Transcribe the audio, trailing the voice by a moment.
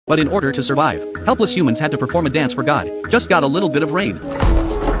But in order to survive, helpless humans had to perform a dance for God. Just got a little bit of rain.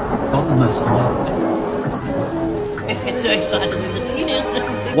 God the merciful. It's so excited with the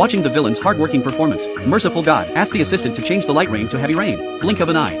teenagers. Watching the villain's hard-working performance, merciful God asked the assistant to change the light rain to heavy rain. Blink of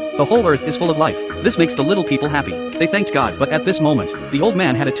an eye. The whole earth is full of life. This makes the little people happy. They thanked God, but at this moment, the old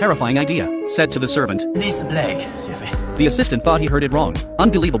man had a terrifying idea. Said to the servant, Needs the plague, Jeffrey. the assistant thought he heard it wrong.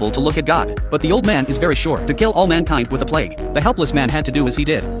 Unbelievable to look at God. But the old man is very sure to kill all mankind with a plague. The helpless man had to do as he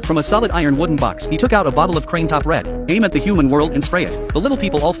did. From a solid iron wooden box, he took out a bottle of Crane Top Red, aim at the human world and spray it. The little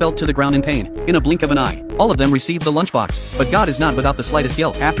people all fell to the ground in pain. In a blink of an eye, all of them received the lunchbox. But God is not without the slightest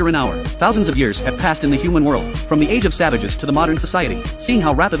guilt. After an hour, thousands of years have passed in the human world, from the age of savages to the modern society. Seeing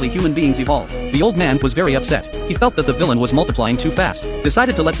how rapidly human beings evolve, the old man was very upset. He felt that the villain was multiplying too fast.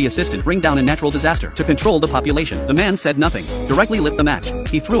 Decided to let the assistant bring down a natural disaster to control the population. The man said nothing. Directly lit the match.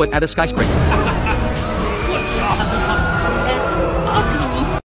 He threw it at a skyscraper.